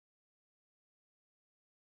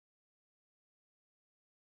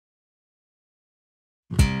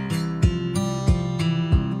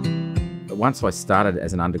once I started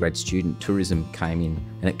as an undergrad student, tourism came in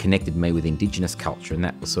and it connected me with Indigenous culture, and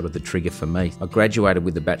that was sort of the trigger for me. I graduated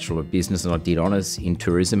with a Bachelor of Business and I did honours in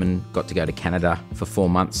tourism and got to go to Canada for 4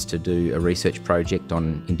 months to do a research project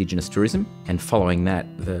on Indigenous tourism. And following that,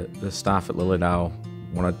 the staff at Lilydale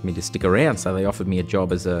wanted me to stick around, so they offered me a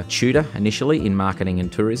job as a tutor initially in marketing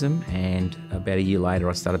and tourism, and about a year later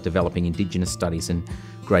I started developing Indigenous studies and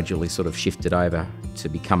gradually sort of shifted over to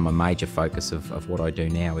become a major focus of what I do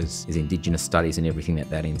now is Indigenous studies and everything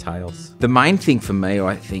that entails. The main thing for me,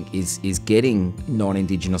 I think, is getting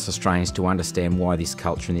non-Indigenous Australians to understand why this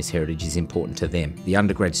culture and this heritage is important to them. The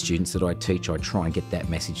undergrad students that I teach, I try and get that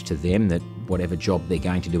message to them that whatever job they're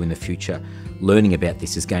going to do in the future, learning about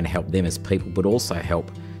this is going to help them as people, but also help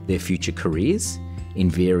their future careers in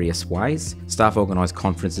various ways. Staff organise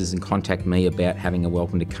conferences and contact me about having a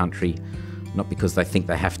welcome to country, not because they think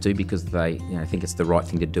they have to, because they think it's the right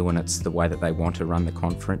thing to do and it's the way that they want to run the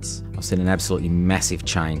conference. I've seen an absolutely massive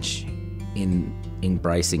change in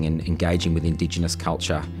embracing and engaging with Indigenous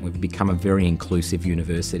culture. We've become a very inclusive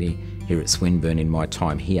university here at Swinburne in my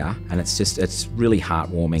time here, and it's really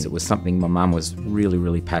heartwarming. It was something my mum was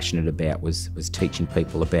really passionate about, was teaching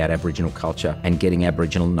people about Aboriginal culture and getting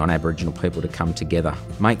Aboriginal and non-Aboriginal people to come together.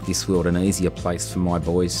 Make this world an easier place for my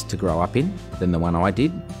boys to grow up in than the one I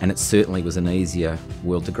did, and it certainly was an easier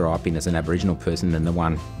world to grow up in as an Aboriginal person than the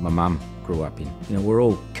one my mum grew up in. We're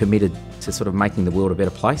all committed to sort of making the world a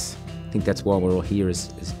better place. I think that's why we're all here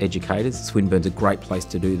as educators. Swinburne's a great place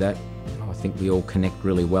to do that. I think we all connect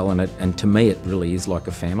really well in it, and to me it really is like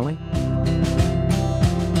a family.